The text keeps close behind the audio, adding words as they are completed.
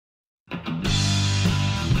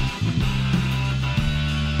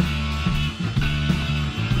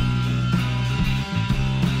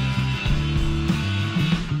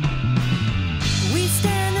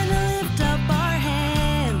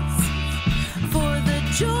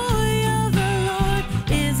joy of the Lord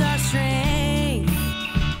is our strength.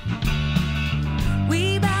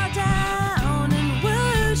 We bow down and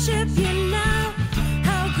worship you now.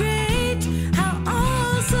 How great, how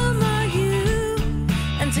awesome are you?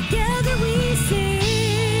 And together we sing.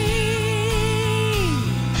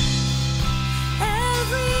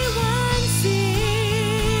 Everyone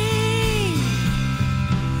sing.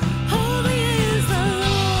 Holy is the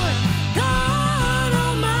Lord God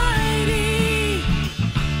Almighty.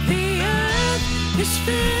 The earth is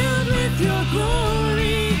filled with your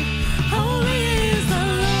glory. Holy is the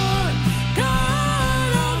Lord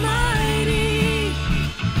God Almighty.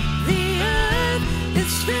 The earth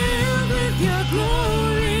is filled with your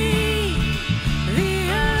glory.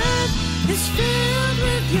 The earth is filled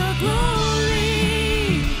with your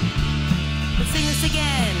glory. Let's sing this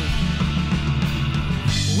again.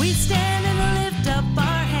 We stand and lift up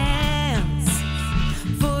our hands,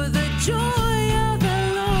 for the joy of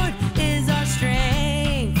the Lord is our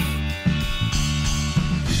strength.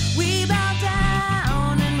 We bow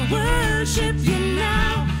down and worship you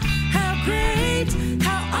now. How great,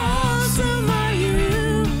 how awesome are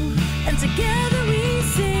you? And together we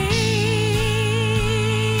sing.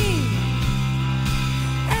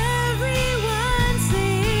 Everyone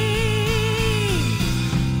sing.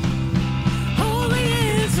 Holy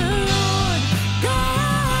is the Lord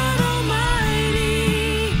God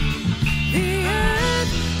Almighty. The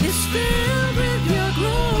earth is filled with your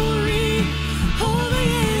glory. Holy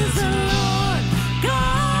is the Lord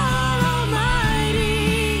God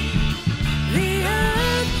Almighty. The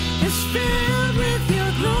earth is filled with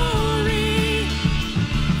your glory.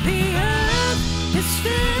 The earth is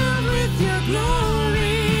filled with your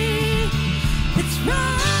glory. It's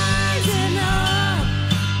rising up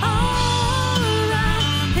all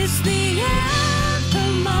around. It's the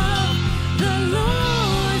anthem of the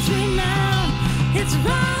Lord's renown. It's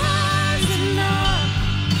rising up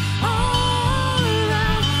all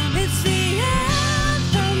around. It's the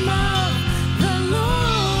anthem of the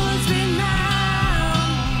Lord's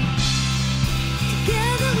renown.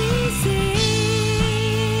 Together we sing.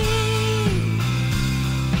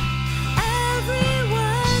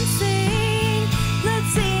 Everyone sing.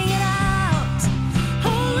 Let's sing it out.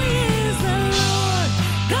 Holy is the Lord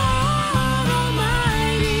God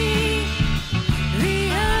Almighty.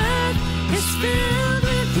 The earth is filled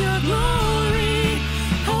with your glory.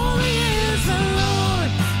 Holy is the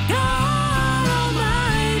Lord God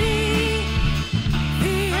Almighty.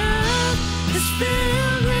 The earth is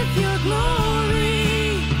filled with your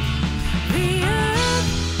glory. The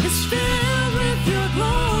earth is filled with your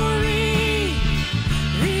glory.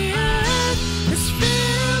 The earth is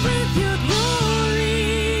filled with your glory.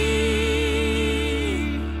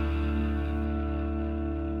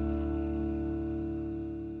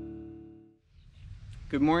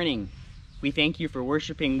 Good morning. We thank you for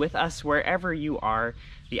worshiping with us wherever you are,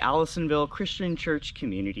 the Allisonville Christian Church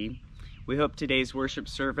community. We hope today's worship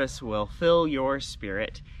service will fill your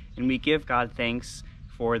spirit, and we give God thanks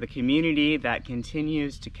for the community that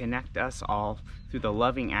continues to connect us all through the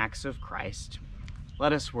loving acts of Christ.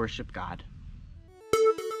 Let us worship God.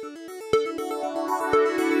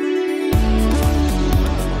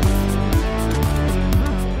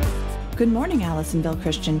 Good morning, Allisonville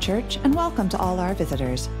Christian Church, and welcome to all our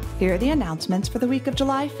visitors. Here are the announcements for the week of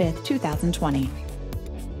July 5th, 2020.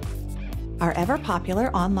 Our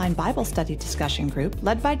ever-popular online Bible study discussion group,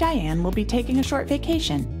 led by Diane, will be taking a short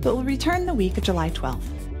vacation, but will return the week of July 12th.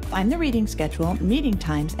 Find the reading schedule, meeting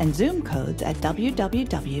times, and Zoom codes at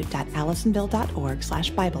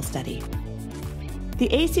www.allisonville.org/Bible study. The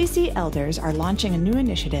ACC elders are launching a new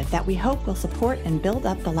initiative that we hope will support and build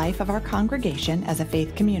up the life of our congregation as a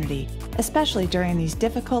faith community, especially during these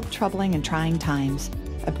difficult, troubling, and trying times.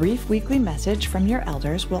 A brief weekly message from your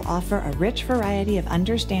elders will offer a rich variety of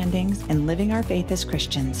understandings in living our faith as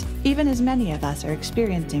Christians, even as many of us are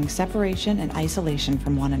experiencing separation and isolation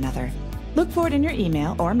from one another. Look for it in your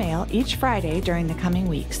email or mail each Friday during the coming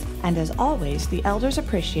weeks. And as always, the elders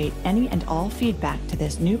appreciate any and all feedback to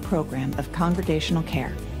this new program of congregational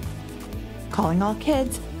care. Calling all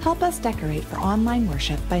kids, help us decorate for online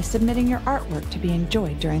worship by submitting your artwork to be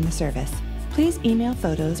enjoyed during the service. Please email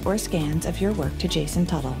photos or scans of your work to Jason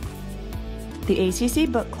Tuttle. The ACC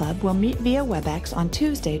Book Club will meet via WebEx on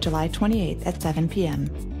Tuesday, July 28th at 7 p.m.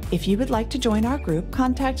 If you would like to join our group,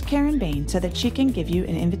 contact Karen Bain so that she can give you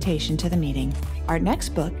an invitation to the meeting. Our next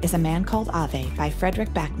book is A Man Called Ave by Frederick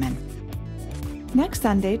Backman. Next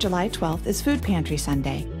Sunday, July 12th, is Food Pantry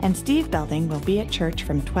Sunday, and Steve Belding will be at church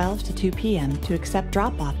from 12 to 2 p.m. to accept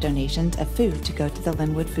drop-off donations of food to go to the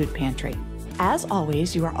Linwood Food Pantry. As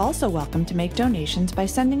always, you are also welcome to make donations by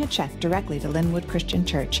sending a check directly to Linwood Christian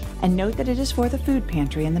Church, and note that it is for the food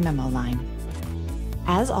pantry in the memo line.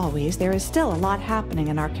 As always, there is still a lot happening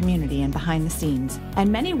in our community and behind the scenes,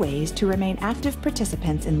 and many ways to remain active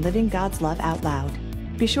participants in living God's love out loud.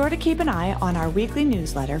 Be sure to keep an eye on our weekly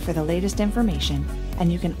newsletter for the latest information,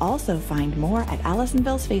 and you can also find more at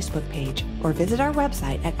Allisonville's Facebook page or visit our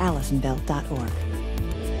website at allisonville.org.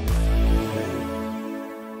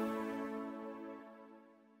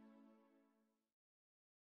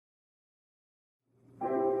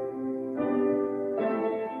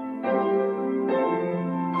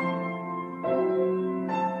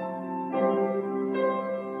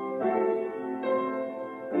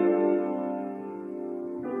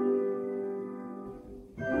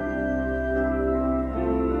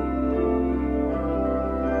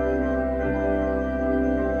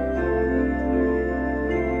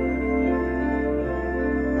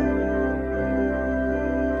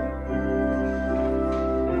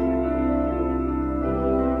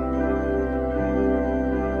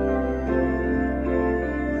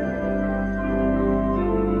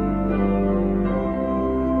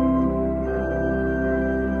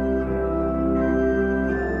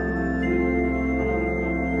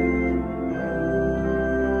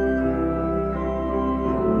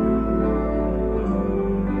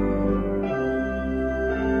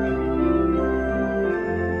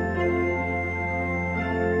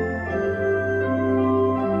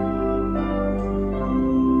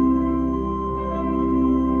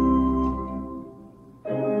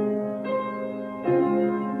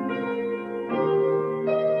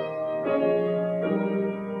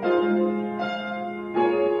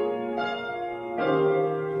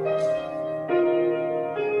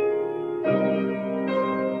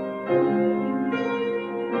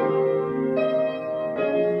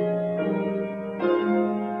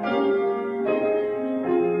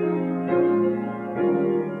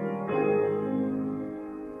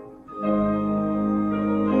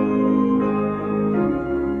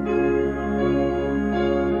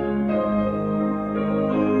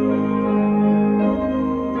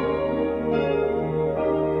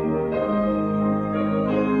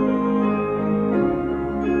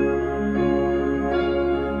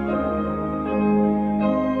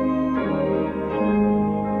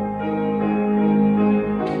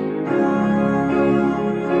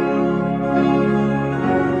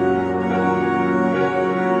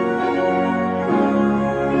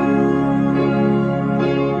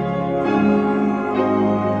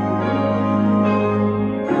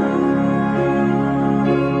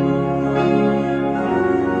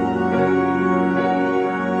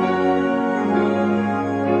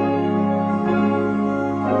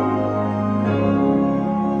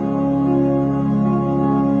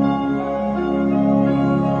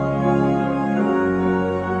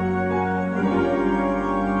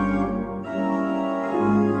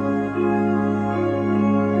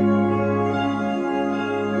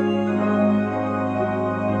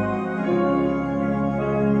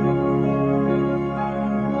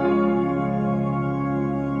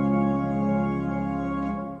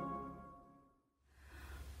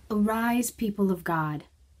 Arise, people of God.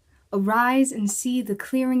 Arise and see the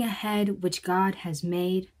clearing ahead which God has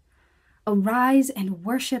made. Arise and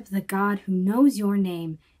worship the God who knows your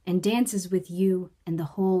name and dances with you and the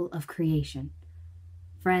whole of creation.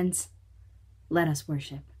 Friends, let us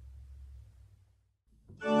worship.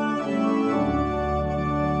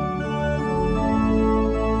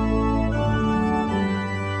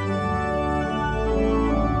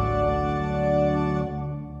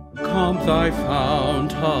 Come, thy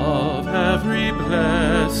fount of every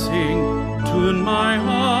blessing, tune my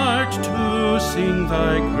heart to sing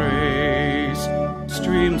thy grace.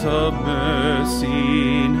 Streams of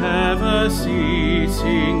mercy never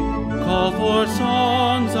ceasing, call for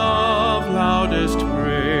songs of loudest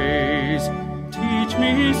praise. Teach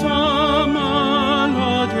me some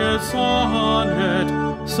melodious sonnet,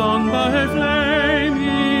 sung by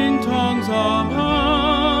flaming tongues above.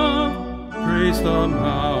 Praise the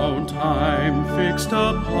mount I'm fixed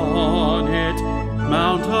upon it,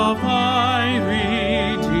 mount of thy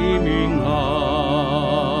redeeming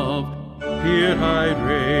love. Here I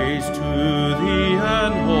raise to thee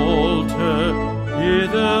an altar,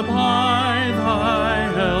 hither by thy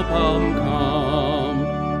help I'll come,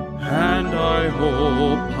 and I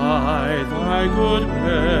hope by thy good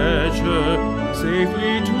pleasure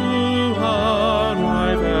safely to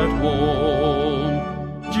arrive at home.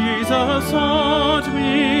 Jesus sought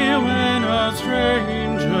me when a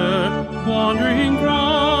stranger, wandering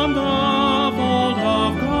from the fold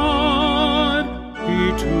of God. He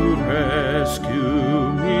to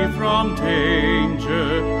rescue me from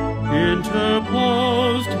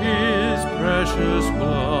precious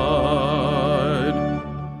blood.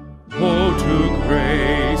 Oh, to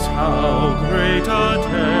grace, how great a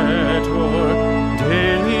debtor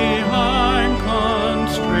daily I'm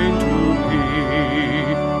constrained to be.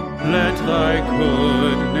 Let thy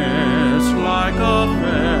goodness like a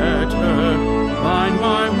fetter bind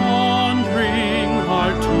my wandering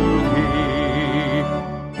heart to thee.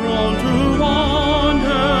 Prone to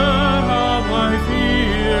wander, how I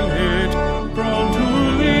feel it, prone to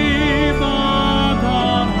leave the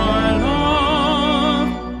God I love.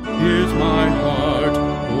 Here's my heart,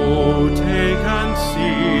 oh, take and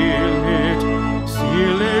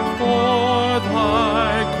seal it for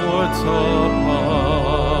thy courts above.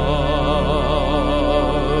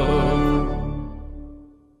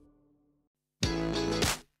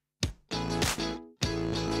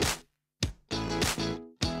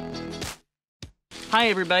 Hi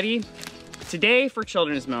everybody! Today for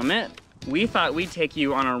Children's Moment, we thought we'd take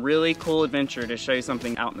you on a really cool adventure to show you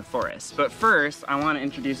something out in the forest. But first, I want to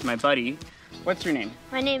introduce my buddy. What's your name?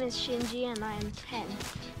 My name is Shinji and I am 10.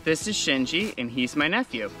 This is Shinji and he's my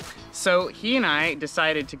nephew. So he and I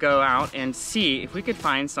decided to go out and see if we could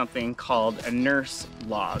find something called a nurse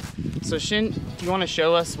log. So Shin, do you want to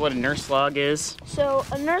show us what a nurse log is? So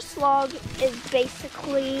a nurse log is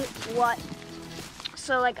basically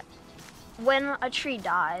when a tree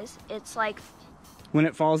dies, it's like, When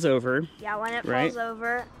it falls over. yeah, when it Right. falls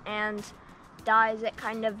over and dies, it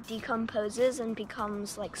kind of decomposes and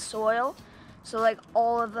becomes like soil. So like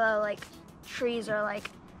all of the like trees are like,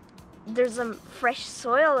 there's some fresh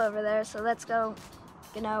soil over there, so let's go,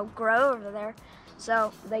 grow over there.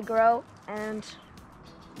 So they grow and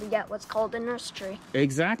we get what's called a nurse tree.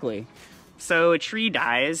 Exactly. So a tree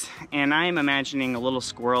dies and I'm imagining a little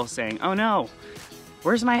squirrel saying, oh no,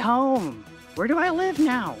 where's my home? Where do I live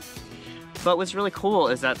now? But what's really cool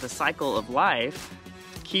is that the cycle of life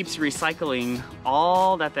keeps recycling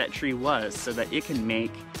all that tree was so that it can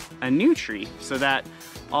make a new tree, so that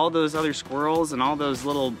all those other squirrels and all those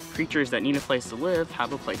little creatures that need a place to live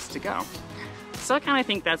have a place to go. So I kind of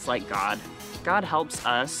think that's like God. God helps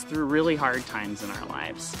us through really hard times in our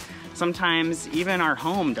lives. Sometimes even our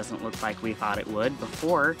home doesn't look like we thought it would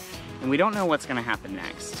before, and we don't know what's going to happen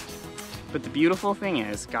next. But the beautiful thing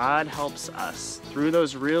is, God helps us through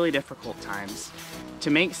those really difficult times to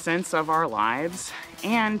make sense of our lives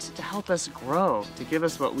and to help us grow, to give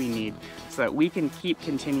us what we need so that we can keep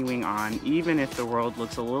continuing on even if the world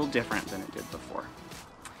looks a little different than it did before.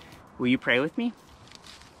 Will you pray with me?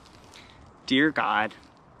 Dear God,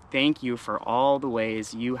 thank you for all the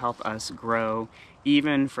ways you help us grow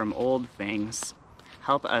even from old things.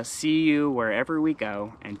 Help us see you wherever we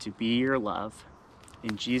go and to be your love.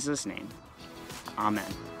 In Jesus' name,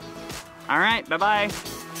 amen. All right, bye-bye.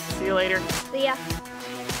 See you later. See ya.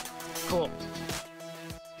 Cool.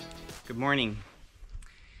 Good morning.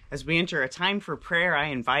 As we enter a time for prayer, I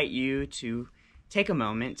invite you to take a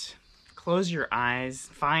moment, close your eyes,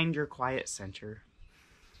 find your quiet center.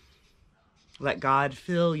 Let God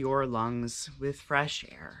fill your lungs with fresh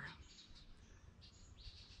air.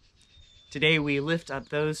 Today we lift up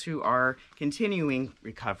those who are continuing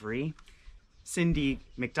recovery, Cindy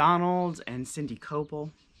McDonald and Cindy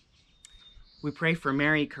Coble. We pray for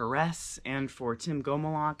Mary Caress and for Tim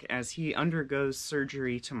Gomalok as he undergoes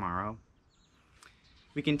surgery tomorrow.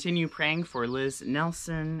 We continue praying for Liz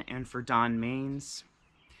Nelson and for Don Maines.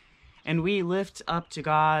 And we lift up to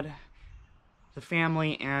God the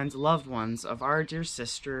family and loved ones of our dear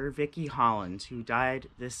sister, Vicki Holland, who died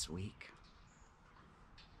this week.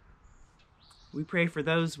 We pray for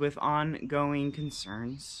those with ongoing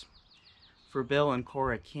concerns, for Bill and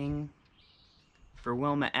Cora King, for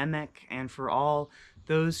Wilma Emick, and for all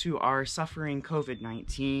those who are suffering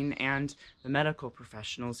COVID-19 and the medical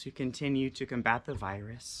professionals who continue to combat the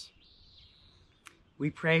virus. We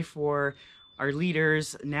pray for our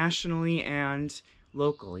leaders nationally and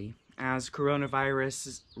locally as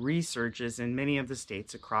coronavirus resurges in many of the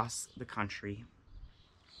states across the country.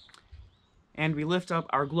 And we lift up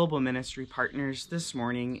our global ministry partners this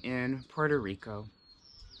morning in Puerto Rico.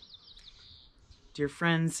 Dear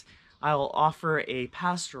friends, I'll offer a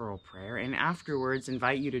pastoral prayer and afterwards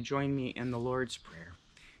invite you to join me in the Lord's Prayer,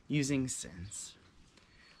 using sins.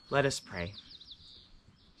 Let us pray.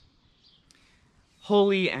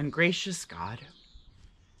 Holy and gracious God,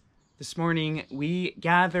 this morning we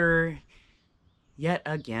gather yet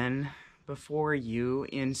again before you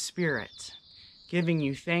in spirit, giving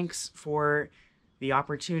you thanks for the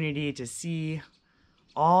opportunity to see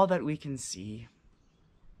all that we can see,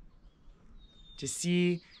 to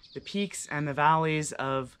see the peaks and the valleys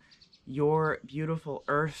of your beautiful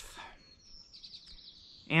earth,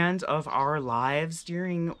 and of our lives,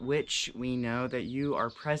 during which we know that you are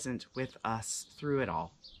present with us through it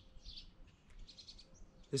all.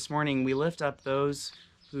 This morning, we lift up those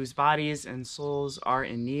whose bodies and souls are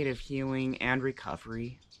in need of healing and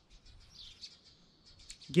recovery.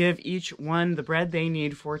 Give each one the bread they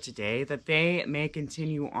need for today, that they may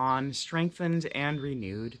continue on, strengthened and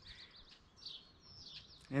renewed.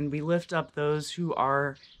 And we lift up those who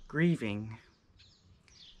are grieving,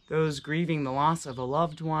 those grieving the loss of a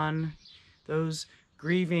loved one, those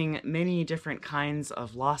grieving many different kinds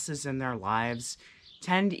of losses in their lives.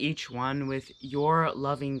 Tend each one with your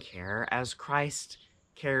loving care as Christ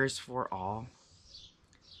cares for all.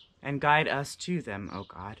 And guide us to them, O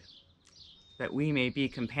God, that we may be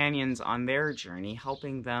companions on their journey,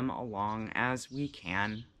 helping them along as we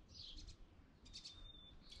can.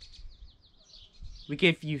 We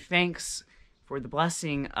give you thanks for the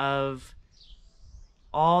blessing of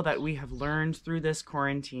all that we have learned through this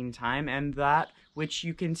quarantine time and that which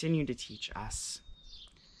you continue to teach us.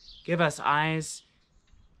 Give us eyes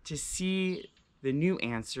to see the new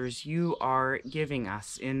answers you are giving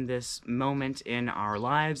us in this moment in our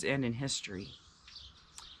lives and in history.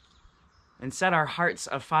 And set our hearts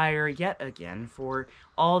afire yet again for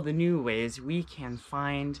all the new ways we can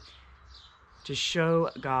find to show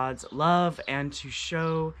God's love and to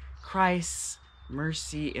show Christ's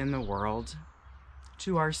mercy in the world,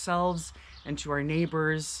 to ourselves and to our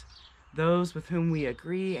neighbors, those with whom we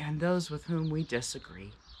agree and those with whom we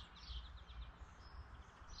disagree.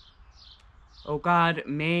 O God,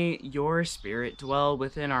 may your Spirit dwell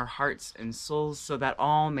within our hearts and souls so that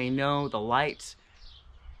all may know the light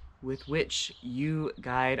with which you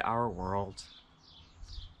guide our world,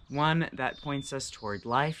 one that points us toward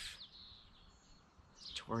life,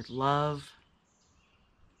 toward love,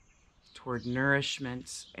 toward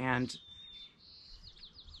nourishment, and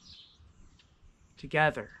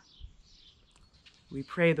together we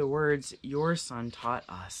pray the words your Son taught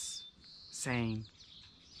us, saying,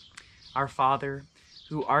 Our Father,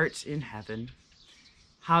 who art in heaven,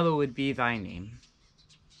 hallowed be thy name.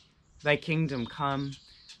 Thy kingdom come,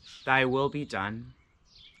 thy will be done,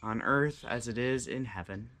 on earth as it is in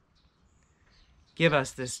heaven. Give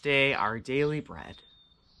us this day our daily bread,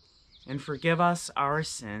 and forgive us our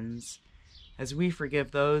sins, as we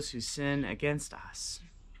forgive those who sin against us.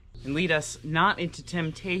 And lead us not into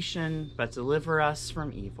temptation, but deliver us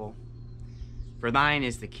from evil. For thine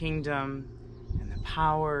is the kingdom, and the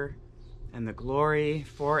power, and the glory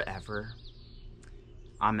forever.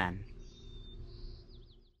 Amen.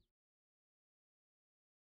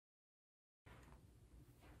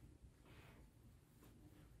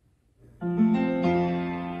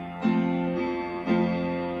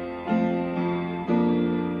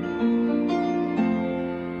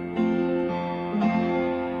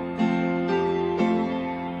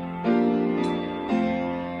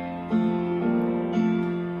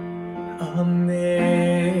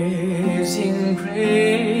 Amazing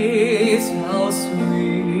grace, how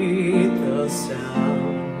sweet the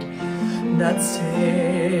sound that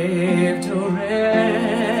saved a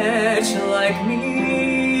wretch like me.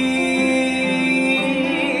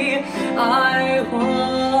 I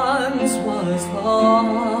once was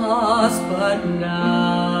lost, but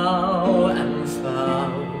now am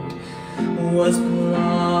found, was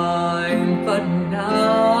blind, but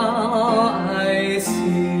now I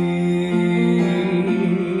see.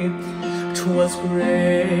 'Twas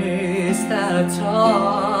grace that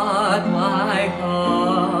taught my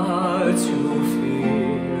heart to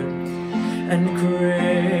fear, and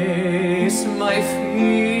grace my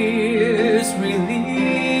fears relieved.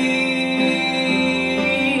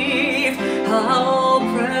 How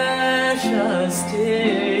precious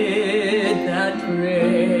did that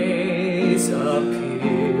grace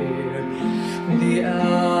appear, the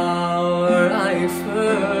hour I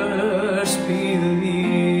first believed.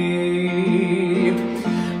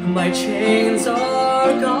 My chains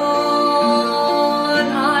are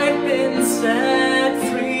gone, I've been set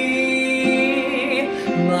free.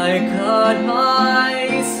 My God,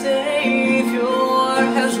 my Savior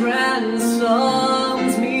has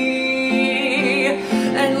ransomed me.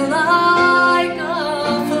 And like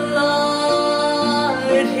a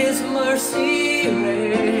flood, His mercy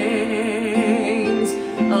reigns,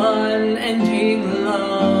 unending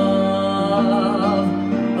love,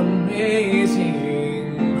 amazing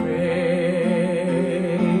grace.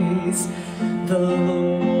 The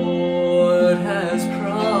Lord has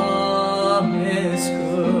promised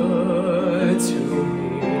good to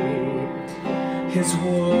me. His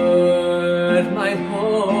word my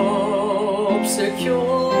hope secures.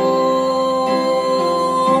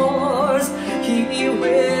 He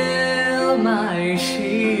will my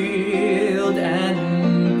shield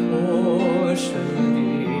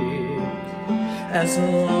as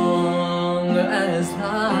long as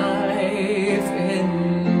life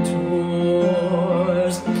endures.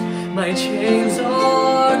 My chains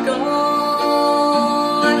are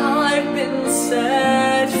gone, I've been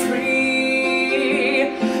set free.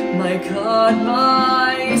 My God,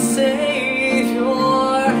 my Savior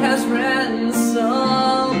has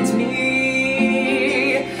ransomed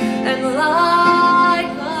me, and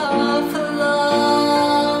like a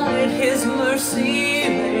flood, His mercy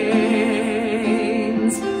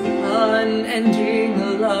reigns,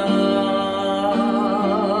 unending love,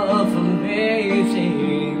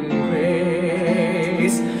 amazing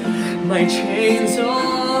grace. My chains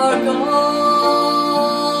are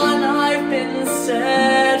gone, I've been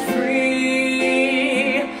set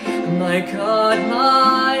free. My God,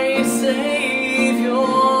 my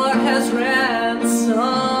Savior has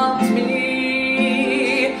ransomed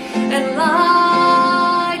me, and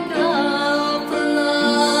like a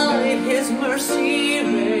flood, His mercy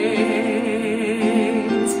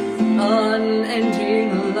reigns,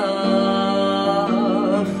 unending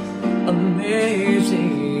love,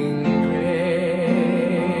 amazing grace.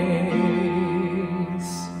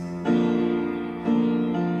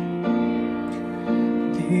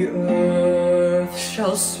 The earth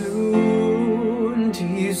shall soon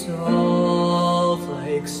dissolve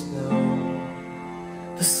like snow,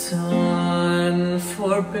 the sun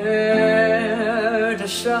forbear to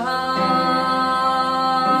shine,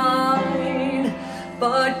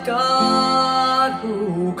 but God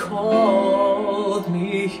who called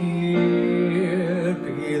me here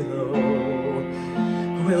below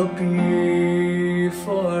will be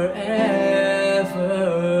forever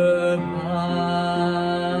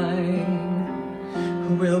mine,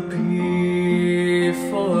 will be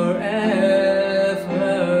forever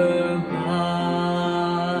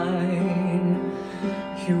mine.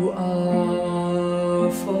 You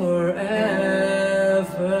are forever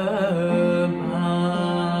mine.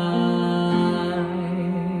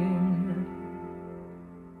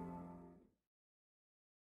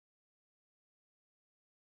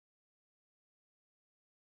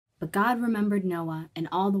 But God remembered Noah and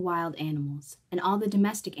all the wild animals, and all the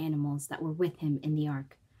domestic animals that were with him in the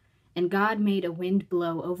ark. And God made a wind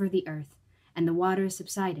blow over the earth, and the waters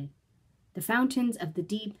subsided. The fountains of the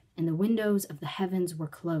deep and the windows of the heavens were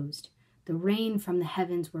closed. The rain from the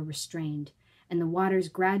heavens were restrained, and the waters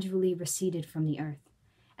gradually receded from the earth.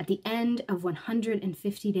 At the end of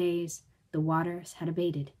 150 days, the waters had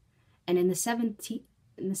abated. And in the seventh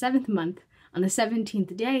month, on the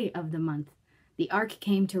 17th day of the month, the ark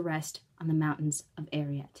came to rest on the mountains of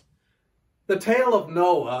Ariat. The tale of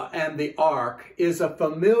Noah and the ark is a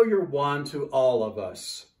familiar one to all of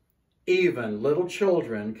us. Even little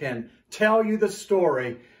children can tell you the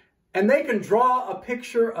story, and they can draw a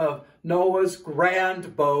picture of Noah's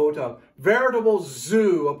grand boat, a veritable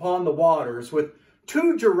zoo upon the waters, with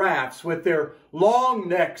two giraffes with their long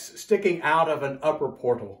necks sticking out of an upper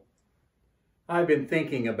portal. I've been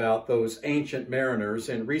thinking about those ancient mariners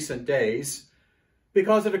in recent days,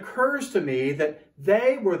 because it occurs to me that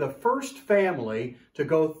they were the first family to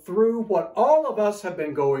go through what all of us have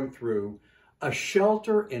been going through, a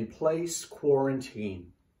shelter-in-place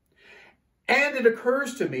quarantine. And it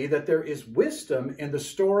occurs to me that there is wisdom in the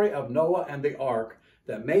story of Noah and the ark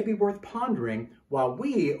that may be worth pondering while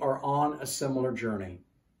we are on a similar journey.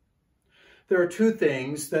 There are two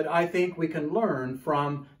things that I think we can learn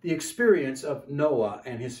from the experience of Noah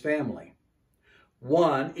and his family.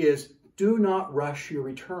 One is, do not rush your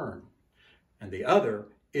return. And the other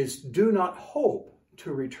is, do not hope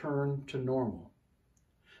to return to normal.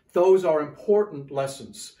 Those are important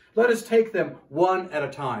lessons. Let us take them one at a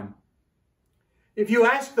time. If you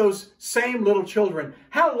ask those same little children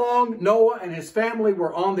how long Noah and his family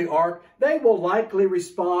were on the ark, they will likely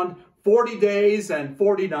respond 40 days and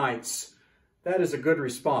 40 nights. That is a good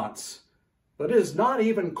response, but it is not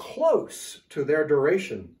even close to their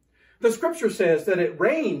duration. The scripture says that it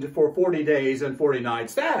rained for 40 days and 40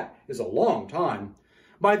 nights. That is a long time.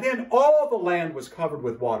 By then, all the land was covered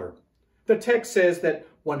with water. The text says that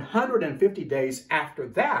 150 days after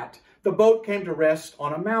that, the boat came to rest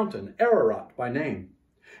on a mountain, Ararat by name.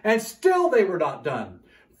 And still they were not done.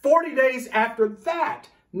 40 days after that,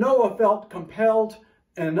 Noah felt compelled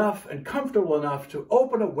enough and comfortable enough to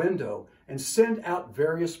open a window and send out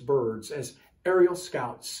various birds as aerial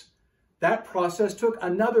scouts. That process took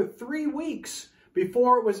another 3 weeks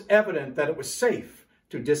before it was evident that it was safe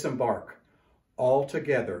to disembark.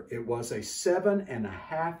 Altogether, it was a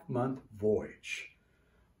 7.5-month voyage.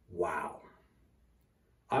 Wow.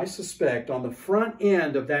 I suspect on the front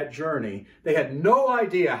end of that journey, they had no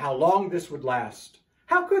idea how long this would last.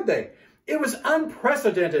 How could they? It was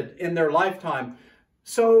unprecedented in their lifetime.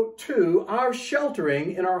 So, too, our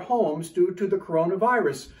sheltering in our homes due to the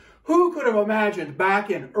coronavirus. Who could have imagined back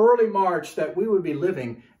in early March that we would be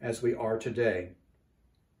living as we are today?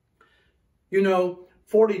 You know,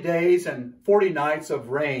 40 days and 40 nights of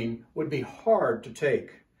rain would be hard to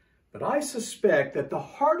take. But I suspect that the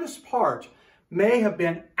hardest part may have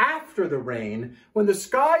been after the rain, when the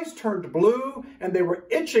skies turned blue and they were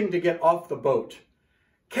itching to get off the boat.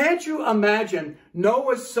 Can't you imagine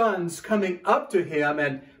Noah's sons coming up to him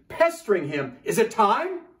and pestering him? Is it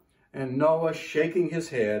time? And Noah shaking his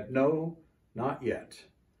head, no, not yet.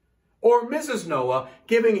 Or Mrs. Noah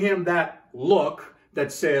giving him that look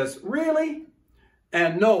that says, really?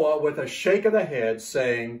 And Noah with a shake of the head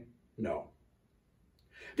saying, no.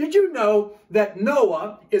 Did you know that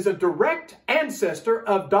Noah is a direct ancestor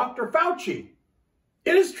of Dr. Fauci?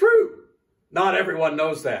 It is true. Not everyone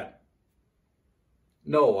knows that.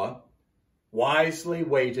 Noah wisely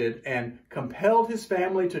waited and compelled his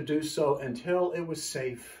family to do so until it was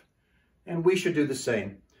safe. And we should do the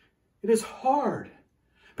same. It is hard,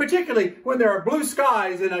 particularly when there are blue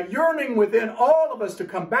skies and a yearning within all of us to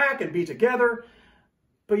come back and be together.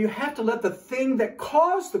 But you have to let the thing that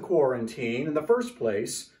caused the quarantine in the first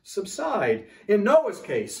place subside. In Noah's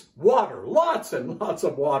case, water, lots and lots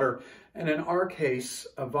of water. And in our case,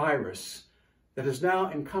 a virus that has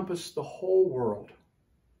now encompassed the whole world.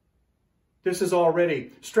 This is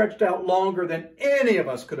already stretched out longer than any of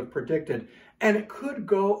us could have predicted. And it could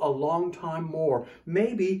go a long time more,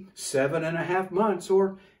 maybe 7.5 months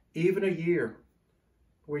or even a year.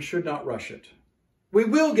 We should not rush it. We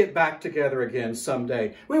will get back together again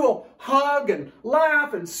someday. We will hug and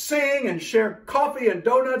laugh and sing and share coffee and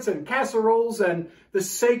donuts and casseroles and the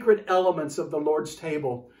sacred elements of the Lord's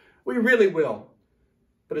table. We really will.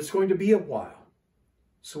 But it's going to be a while.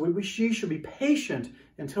 So we should be patient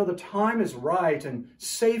until the time is right and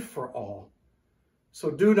safe for all.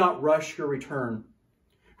 So do not rush your return.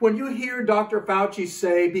 When you hear Dr. Fauci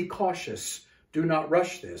say, be cautious, do not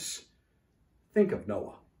rush this, think of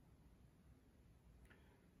Noah.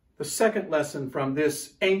 The second lesson from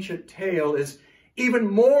this ancient tale is even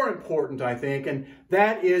more important, I think, and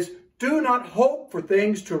that is, do not hope for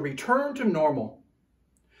things to return to normal.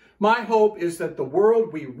 My hope is that the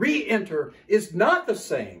world we re-enter is not the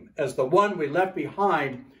same as the one we left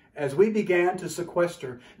behind as we began to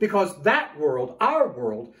sequester, because that world, our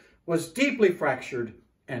world, was deeply fractured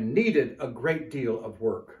and needed a great deal of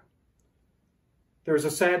work. There is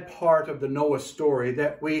a sad part of the Noah story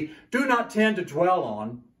that we do not tend to dwell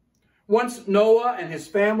on. Once Noah and his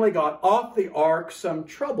family got off the ark, some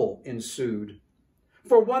trouble ensued.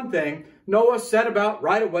 For one thing, Noah set about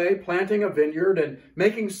right away planting a vineyard and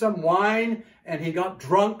making some wine, and he got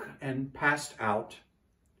drunk and passed out.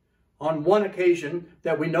 On one occasion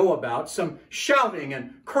that we know about, some shouting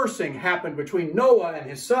and cursing happened between Noah and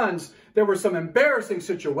his sons. There were some embarrassing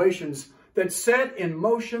situations that set in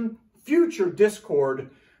motion future discord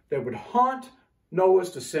that would haunt Noah's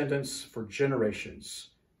descendants for generations,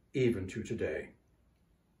 even to today.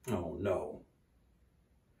 Oh no.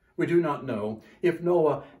 We do not know if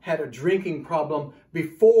Noah had a drinking problem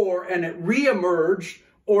before and it re-emerged,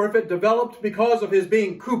 or if it developed because of his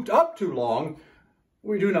being cooped up too long.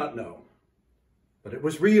 We do not know. But it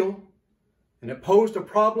was real, and it posed a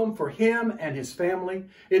problem for him and his family.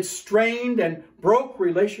 It strained and broke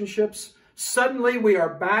relationships. Suddenly we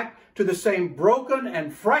are back to the same broken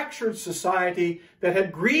and fractured society that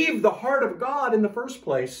had grieved the heart of God in the first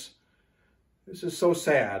place. This is so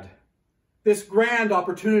sad. This grand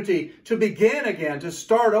opportunity to begin again, to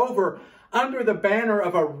start over under the banner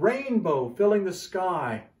of a rainbow filling the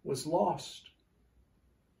sky, was lost.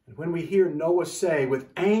 And when we hear Noah say with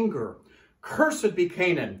anger, "Cursed be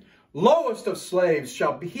Canaan, lowest of slaves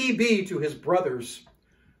shall he be to his brothers,"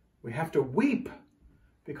 we have to weep,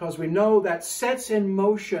 because we know that sets in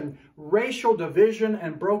motion racial division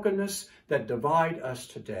and brokenness that divide us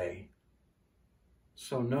today.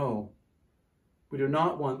 So no, we do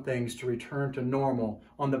not want things to return to normal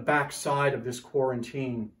on the backside of this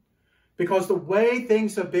quarantine, because the way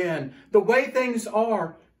things have been, the way things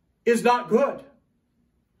are, is not good.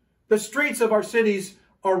 The streets of our cities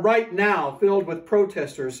are right now filled with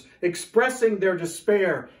protesters expressing their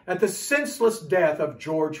despair at the senseless death of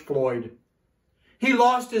George Floyd. He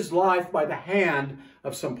lost his life by the hand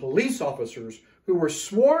of some police officers who were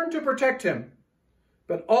sworn to protect him,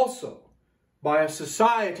 but also by a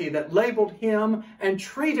society that labeled him and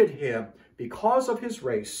treated him, because of his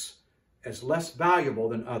race, as less valuable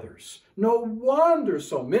than others. No wonder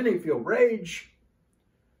so many feel rage.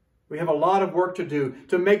 We have a lot of work to do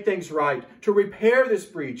to make things right, to repair this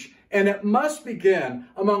breach, and it must begin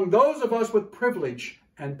among those of us with privilege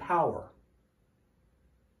and power.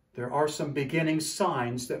 There are some beginning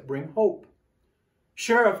signs that bring hope.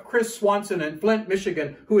 Sheriff Chris Swanson in Flint,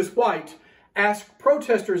 Michigan, who is white, asked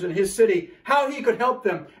protesters in his city how he could help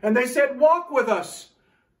them, and they said, "Walk with us."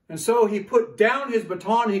 And so he put down his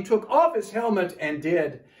baton, he took off his helmet and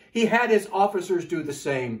did. He had his officers do the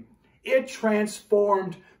same. It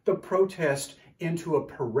transformed the protest into a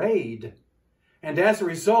parade. And as a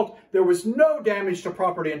result, there was no damage to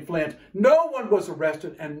property in Flint. No one was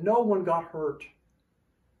arrested and no one got hurt.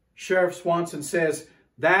 Sheriff Swanson says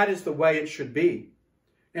that is the way it should be.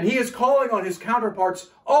 And he is calling on his counterparts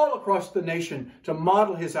all across the nation to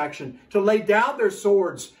model his action, to lay down their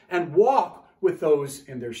swords and walk with those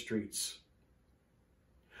in their streets.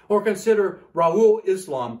 Or consider Raul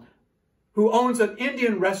Islam, who owns an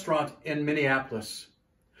Indian restaurant in Minneapolis.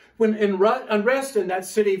 When unrest in that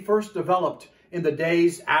city first developed in the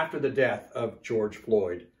days after the death of George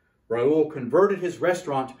Floyd, Raul converted his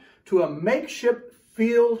restaurant to a makeshift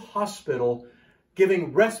field hospital,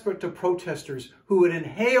 giving respite to protesters who had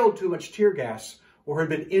inhaled too much tear gas or had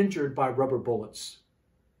been injured by rubber bullets.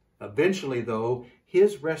 Eventually, though,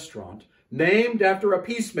 his restaurant, named after a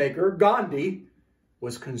peacemaker, Gandhi,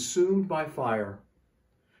 was consumed by fire.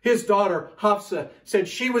 His daughter, Hafsa, said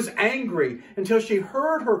she was angry until she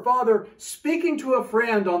heard her father speaking to a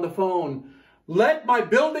friend on the phone. "Let my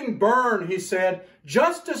building burn," he said.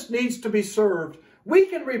 "Justice needs to be served. We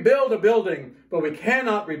can rebuild a building, but we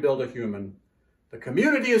cannot rebuild a human. The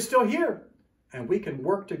community is still here, and we can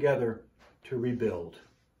work together to rebuild."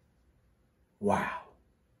 Wow.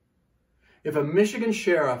 If a Michigan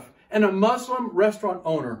sheriff and a Muslim restaurant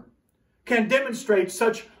owner can demonstrate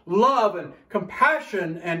such love and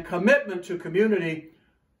compassion and commitment to community,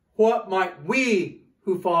 what might we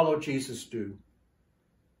who follow Jesus do?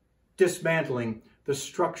 Dismantling the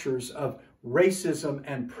structures of racism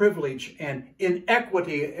and privilege and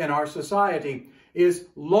inequity in our society is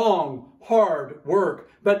long, hard work,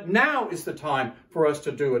 but now is the time for us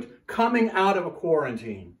to do it, coming out of a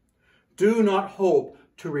quarantine. Do not hope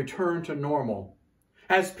to return to normal.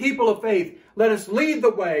 As people of faith, let us lead the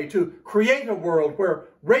way to create a world where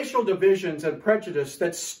racial divisions and prejudice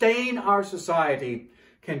that stain our society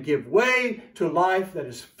can give way to life that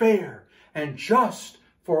is fair and just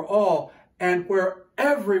for all, and where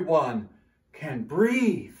everyone can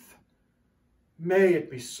breathe. May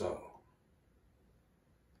it be so.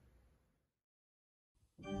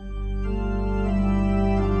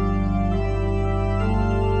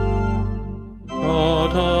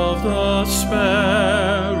 God of the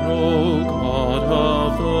sparrow, God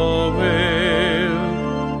of the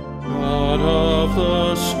whale, God of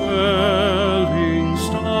the swelling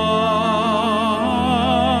stars,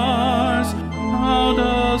 how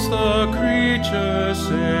does the creature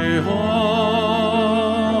say, "Oh"?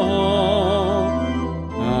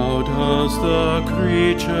 How does the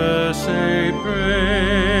creature say,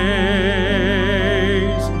 "Praise"?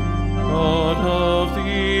 God of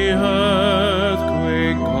the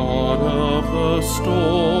earthquake, God of the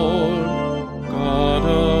storm, God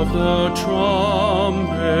of the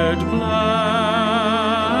trumpet blast,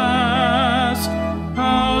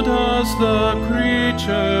 how does the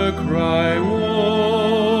creature cry, "Woe"?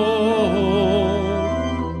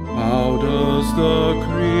 How does the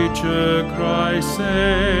creature cry,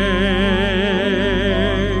 "Save"?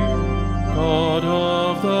 God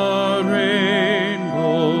of the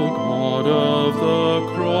rainbow, God of the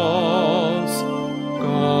cross,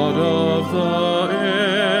 God of the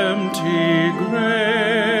empty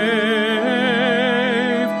grave,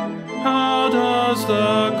 how does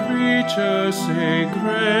the creature say,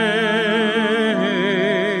 "Grace"?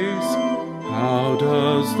 How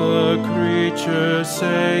does the creature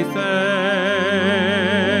say, "Thanks"?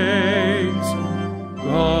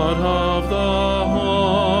 God of the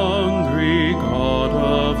hungry, God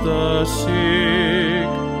of the sick,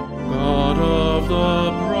 God of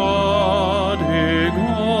the prodigal,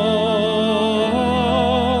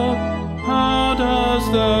 how does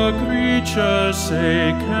the creature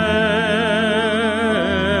say, "Care"?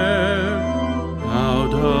 How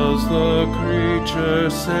does the creature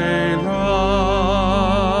say, "Life"?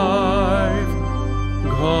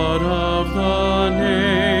 God of the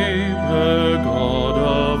neighbor, God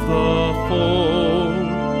of the foe,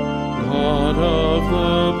 God of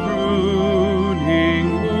the pruning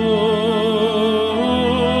hook,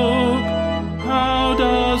 how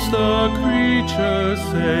does the creature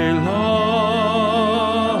say, "Love"?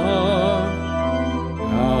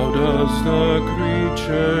 How does the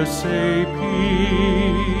creature say,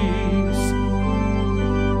 "Peace"?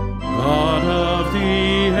 God of the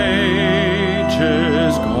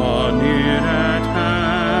ages, God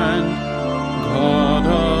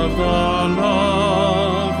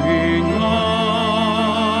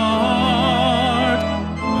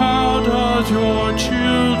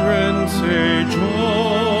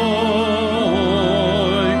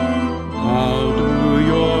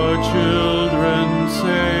your children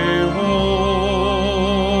say home.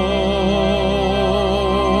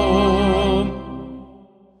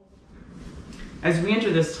 As we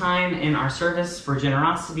enter this time in our service for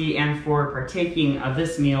generosity and for partaking of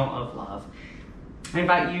this meal of love, I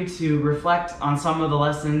invite you to reflect on some of the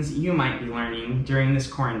lessons you might be learning during this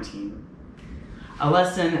quarantine. A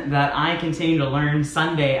lesson that I continue to learn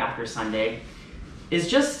Sunday after Sunday is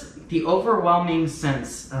just the overwhelming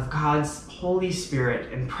sense of God's Holy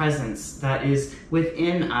Spirit and presence that is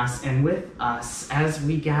within us and with us as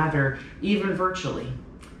we gather, even virtually.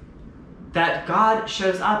 That God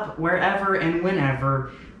shows up wherever and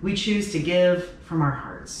whenever we choose to give from our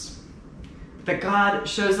hearts. That God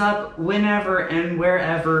shows up whenever and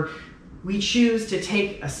wherever we choose to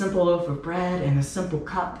take a simple loaf of bread and a simple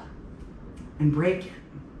cup and break it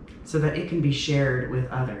so that it can be shared with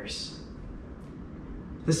others.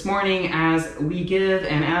 This morning, as we give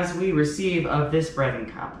and as we receive of this bread and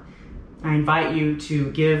cup, I invite you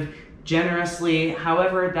to give generously,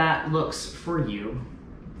 however that looks for you.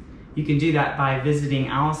 You can do that by visiting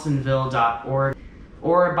AllisonVille.org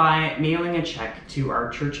or by mailing a check to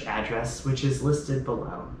our church address, which is listed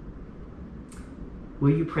below.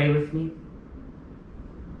 Will you pray with me?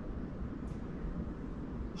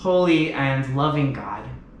 Holy and loving God,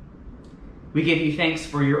 we give you thanks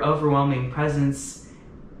for your overwhelming presence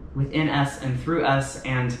within us and through us,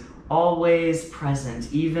 and always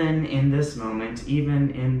present, even in this moment, even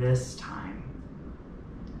in this time.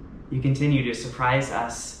 You continue to surprise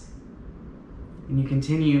us, and you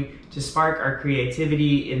continue to spark our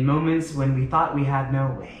creativity in moments when we thought we had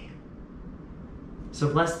no way.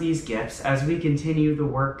 So bless these gifts as we continue the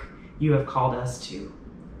work you have called us to.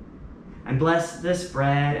 And bless this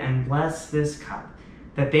bread and bless this cup,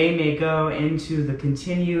 that they may go into the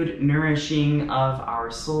continued nourishing of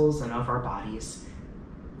our souls and of our bodies,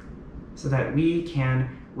 so that we can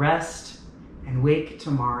rest and wake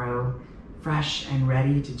tomorrow fresh and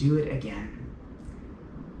ready to do it again.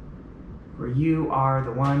 For you are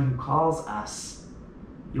the one who calls us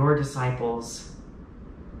your disciples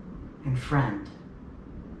and friend.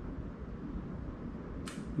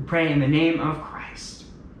 We pray in the name of Christ.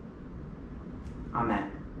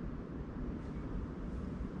 Amen.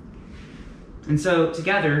 And so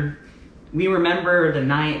together, we remember the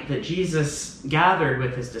night that Jesus gathered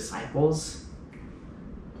with his disciples,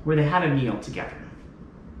 where they had a meal together.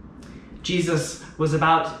 Jesus was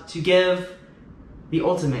about to give the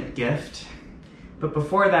ultimate gift, but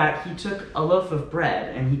before that, he took a loaf of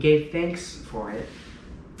bread and he gave thanks for it,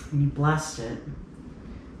 and he blessed it,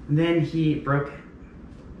 and then he broke it.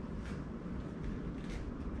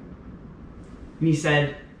 And he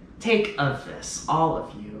said, "Take of this, all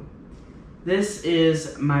of you. This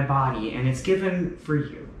is my body, and it's given for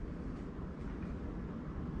you."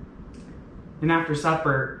 And after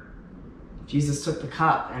supper, Jesus took the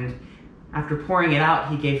cup, and after pouring it out,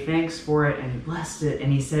 he gave thanks for it, and he blessed it,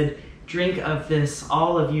 and he said, "Drink of this,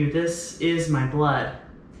 all of you. This is my blood,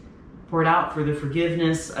 poured out for the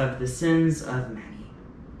forgiveness of the sins of many."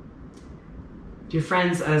 Dear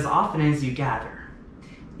friends, as often as you gather,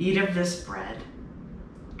 eat of this bread,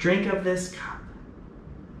 drink of this cup,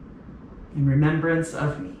 in remembrance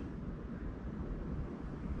of me.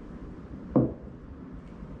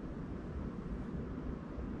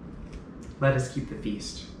 Let us keep the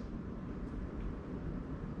feast.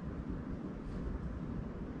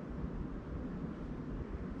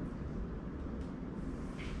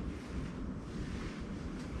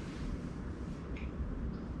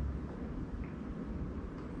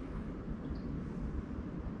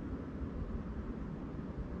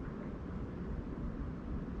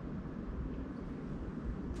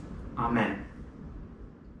 Amen.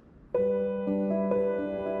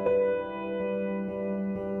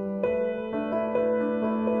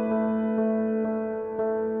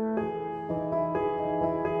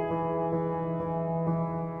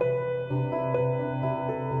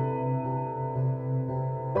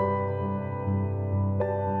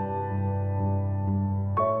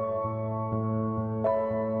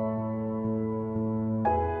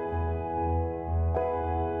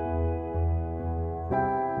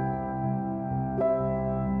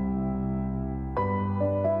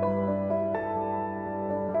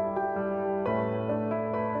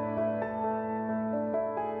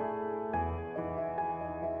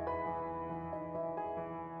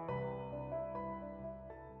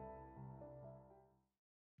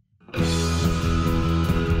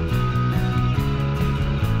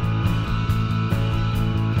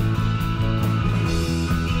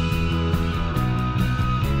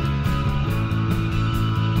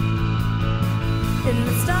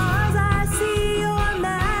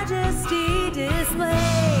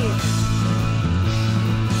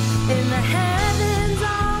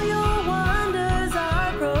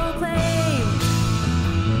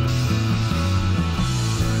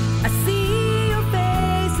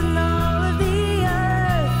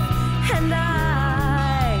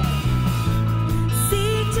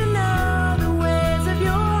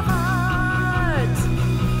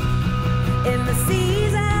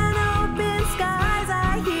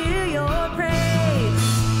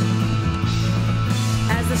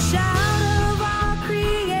 shout of all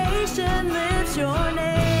creation lifts your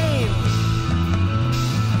name.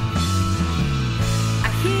 I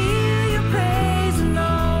hear your praise in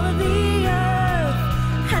all of the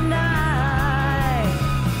earth, and I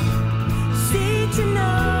seek to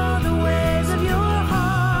know the ways of your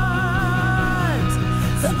heart.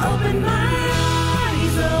 So open my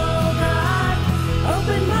eyes, oh God,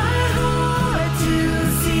 open my heart to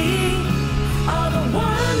see all the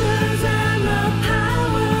wonders and the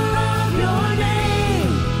power of your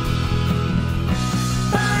name.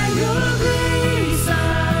 By your grace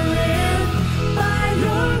I'll live, by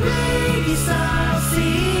your grace I'll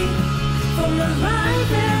see, from the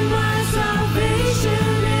life and my salvation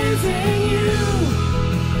is in you.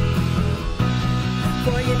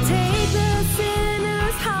 For you take the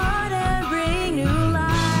sinner's heart and bring new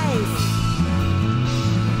life.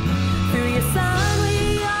 Through your Son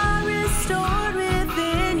we are restored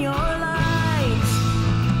within your light.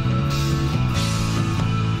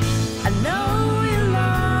 I know your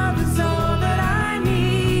love is all that I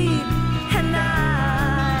need, and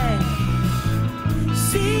I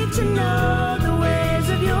seek to know the ways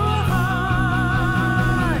of your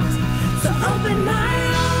heart. So open my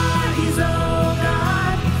eyes, oh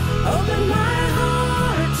God, open my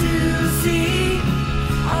heart to see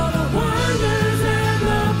all the wonders and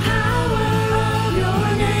the power of your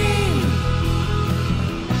name.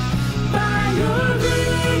 By your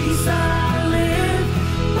grace I'll live,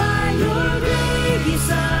 by your grace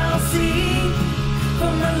I'll see,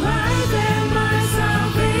 for my life and my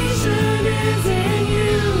salvation is in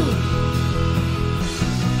you.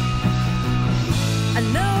 I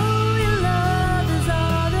know your love is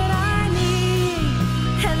all that I need,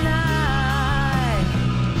 and I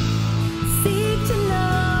seek to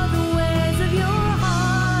know the ways of your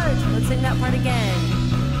heart. Let's sing that part again.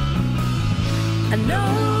 I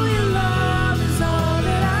know your love is all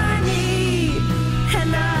that I need,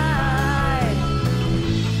 and I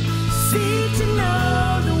seek to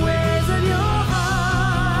know the ways of your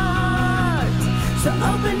heart. So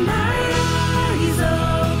open my eyes,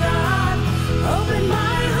 oh God, open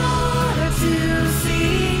my heart to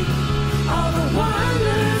see all the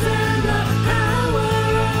wonders and the power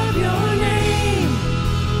of your name.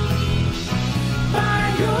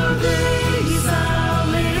 By your grace I'll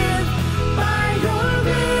live, by your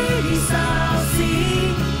grace I'll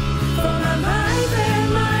see, for my life and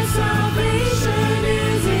my salvation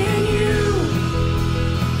is in you.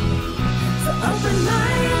 So open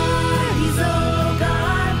my eyes, oh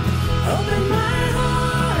God, open my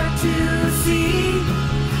heart to see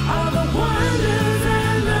all the wonders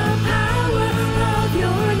and the power of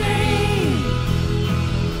your name.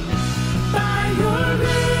 By your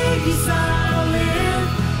grace I'll live,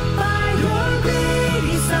 by your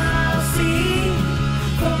grace I'll see,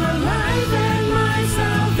 for my life and my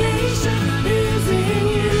salvation is in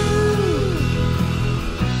you.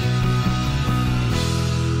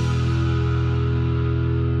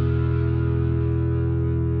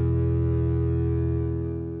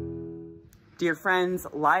 Dear friends,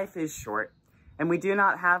 life is short, and we do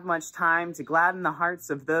not have much time to gladden the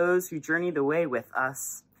hearts of those who journey the way with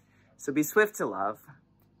us. So be swift to love,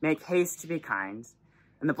 make haste to be kind,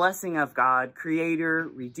 and the blessing of God,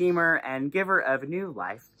 Creator, Redeemer, and Giver of new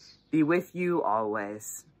life, be with you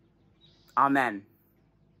always. Amen.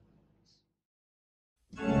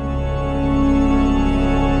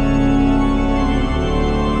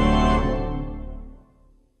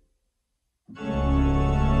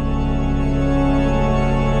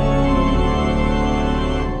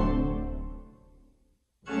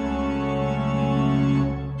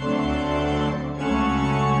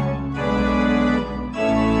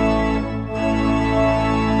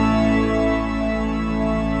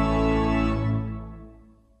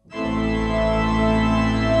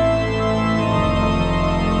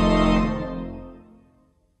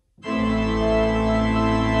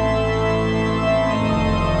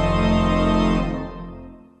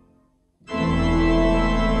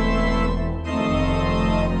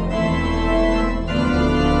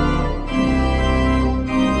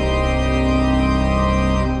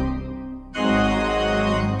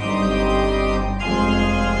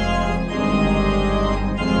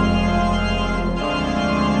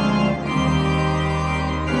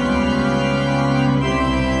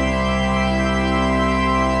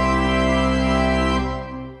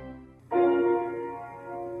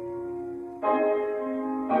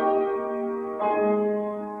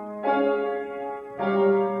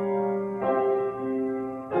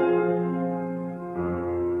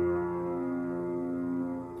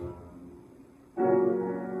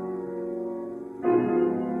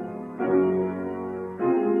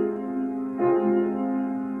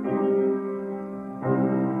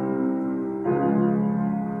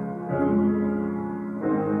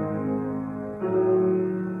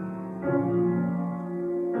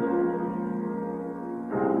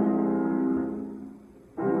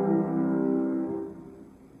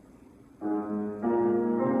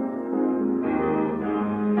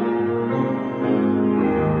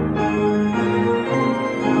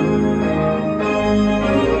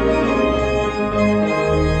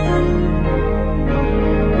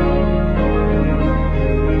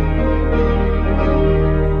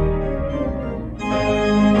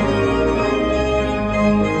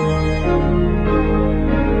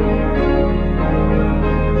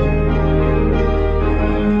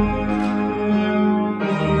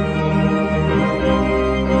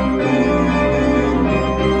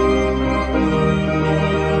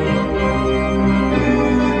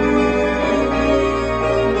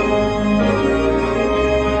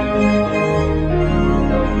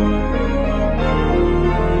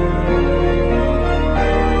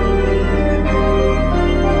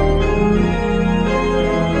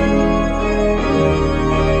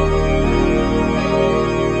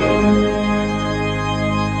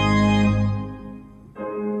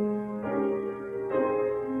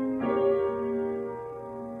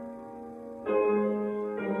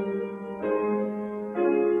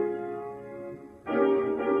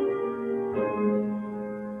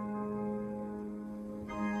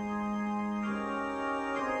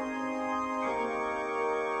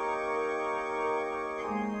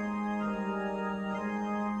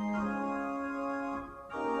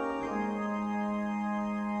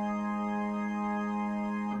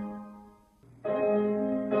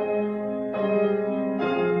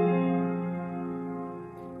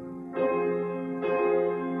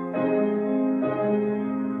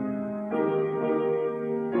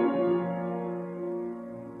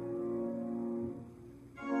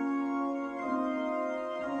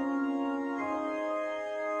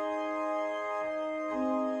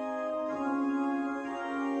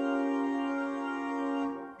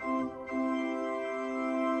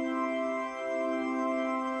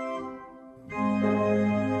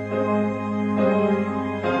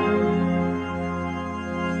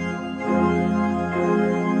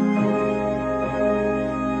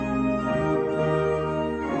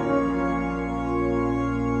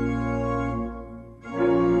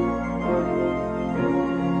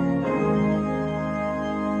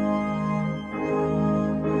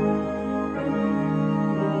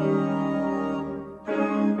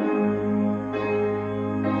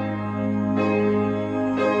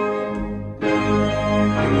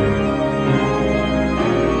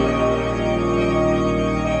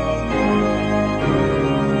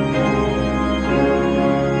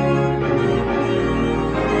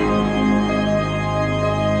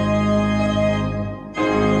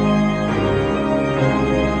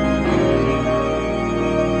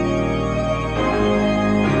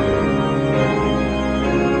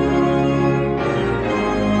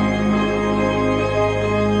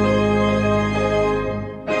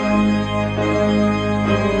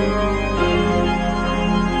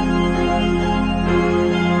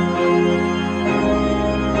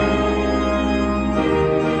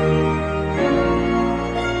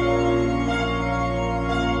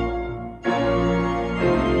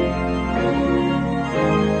 Thank you.